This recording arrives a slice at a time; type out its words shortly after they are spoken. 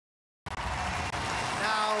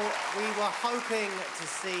We were hoping to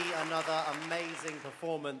see another amazing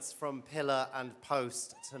performance from Pillar and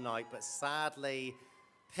Post tonight, but sadly,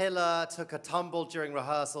 Pillar took a tumble during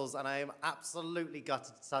rehearsals, and I am absolutely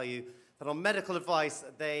gutted to tell you that on medical advice,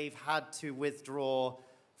 they've had to withdraw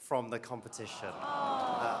from the competition.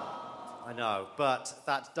 I know, but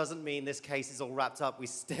that doesn't mean this case is all wrapped up. We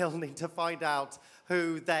still need to find out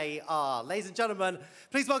who they are. Ladies and gentlemen,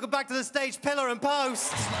 please welcome back to the stage Pillar and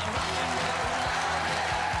Post.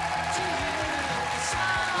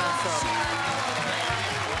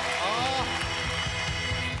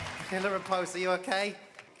 Pillar and Post, are you okay?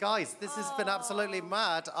 Guys, this has been absolutely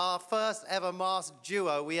mad. Our first ever masked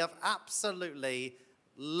duo. We have absolutely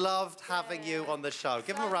loved having you on the show.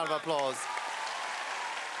 Give them a round of applause.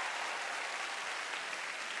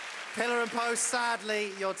 Pillar and Post,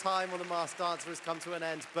 sadly, your time on The Masked Dancer has come to an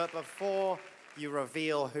end. But before you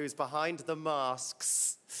reveal who's behind the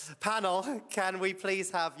masks, panel, can we please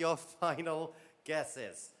have your final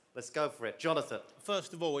guesses? Let's go for it. Jonathan.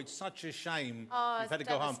 First of all, it's such a shame you've had to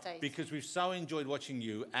go home because we've so enjoyed watching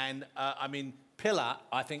you. And, I mean, Pillar,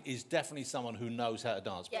 I think, is definitely someone who knows how to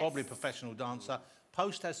dance. Yes. Probably a professional dancer.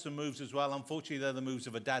 Post has some moves as well. Unfortunately, they're the moves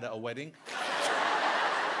of a dad at a wedding.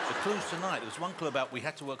 The clues tonight, there was one clue about we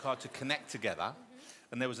had to work hard to connect together.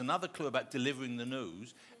 And there was another clue about delivering the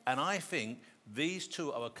news. And I think these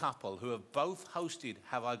two are a couple who have both hosted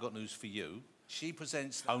Have I Got News For You. She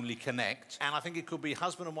presents Only Connect, and I think it could be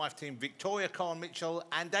husband and wife team Victoria Cohen-Mitchell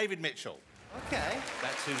and David Mitchell. Okay.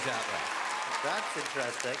 That's who's out there. That's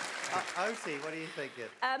interesting. Oti, what are you thinking?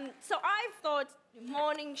 So I thought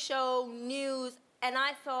morning show, news, and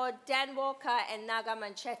I thought Dan Walker and Naga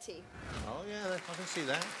Manchetti. Oh, yeah, I can see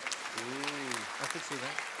that. Ooh, I can see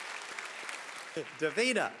that.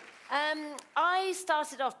 Davina. I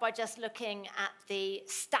started off by just looking at the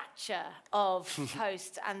stature of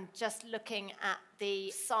Post and just looking at the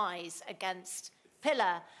size against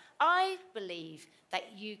Pillar. I believe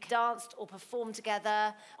that you danced or performed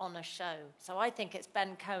together on a show. So I think it's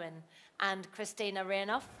Ben Cohen and Christina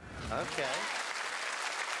Rianoff. OK.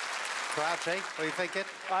 Crouchy, what are you thinking?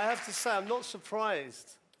 I have to say, I'm not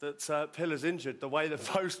surprised that Pillar's injured, the way the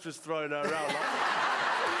Post was throwing her around.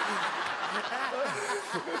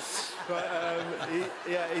 But,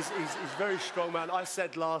 he's a very strong man. I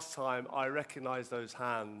said last time I recognise those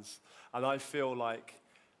hands, and I feel like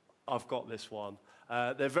I've got this one.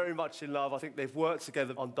 They're very much in love. I think they've worked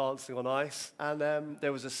together on Dancing on Ice. And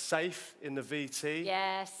there was a safe in the VT.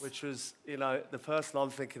 Yes. Which was, you know, the person I'm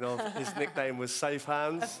thinking of, his nickname was Safe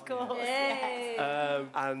Hands. Of course.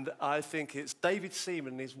 And I think it's David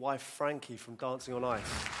Seaman and his wife Frankie from Dancing on Ice.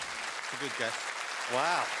 It's a good guess.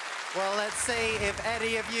 Wow. Well, let's see if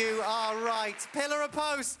any of you are right. Pillar and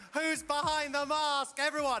Post, who's behind the mask?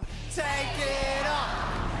 Everyone, take it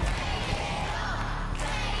up!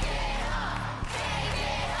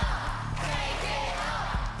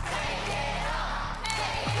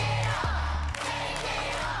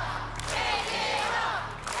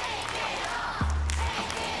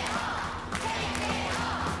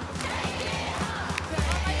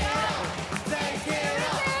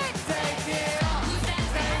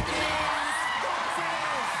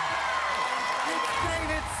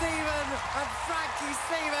 And Frankie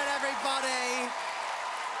Seaman, everybody!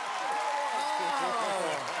 Oh.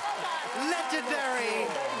 Legendary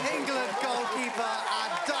England goalkeeper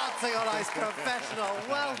and Dancing on Ice professional.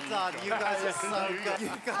 Well done, you guys are so good. You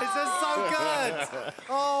guys are so good!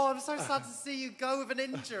 Oh, I'm so sad to see you go with an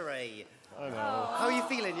injury. I know. How are you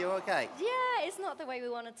feeling? You okay? Yeah, it's not the way we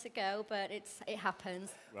wanted to go, but it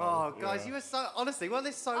happens. Well, guys, you were so... Honestly, weren't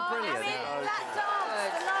they so brilliant? I mean, that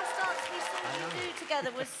dance, the last dance we saw you do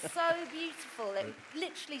together was so beautiful. It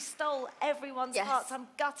literally stole everyone's hearts. I'm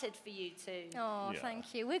gutted for you two. Oh,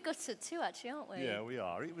 thank you. We're gutted too, actually, aren't we? Yeah, we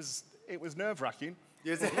are. It was nerve-wracking.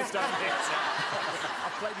 Yes. I've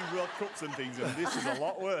played in World Cups and things, and this is a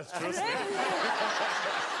lot worse, trust me.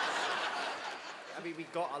 I mean, we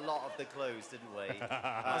got a lot of the clues, didn't we?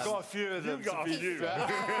 I got a few of them. You got a few.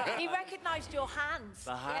 He recognised your hands.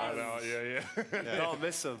 The hands. I know, yeah. Can't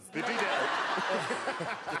miss them. They did it.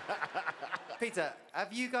 Peter,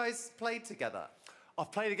 have you guys played together?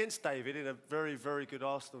 I've played against David in a very, very good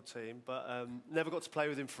Arsenal team, but never got to play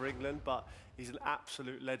with him for England, but he's an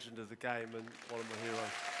absolute legend of the game and one of my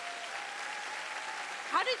heroes.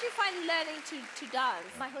 How did you find learning to dance?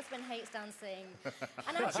 My husband hates dancing.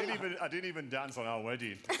 And I didn't even dance on our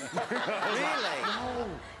wedding. Really? No.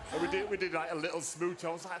 We did like a little smooch. I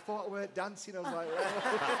was like, I thought we weren't dancing. I was like,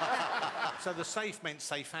 So the safe meant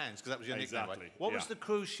safe hands, because that was your nickname, right? What was the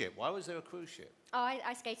cruise ship? Why was there a cruise ship? Oh,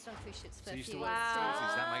 I skated on cruise ships for a few years.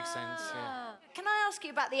 That makes sense, yeah. Can I ask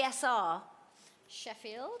you about the SR?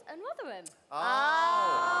 Sheffield and Rotherham. Oh,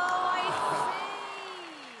 I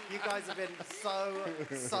see. you guys have been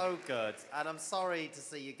so good. And I'm sorry to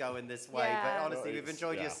see you go in this way, Yeah. but honestly, we've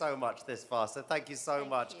enjoyed you so much this far, so thank you so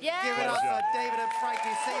much. you. Yeah. Give it up for David and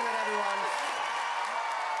Frankie. See you, everyone.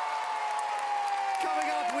 Coming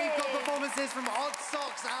up, we've got performances from Odd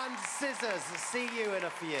Socks and Scissors. See you in a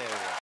few.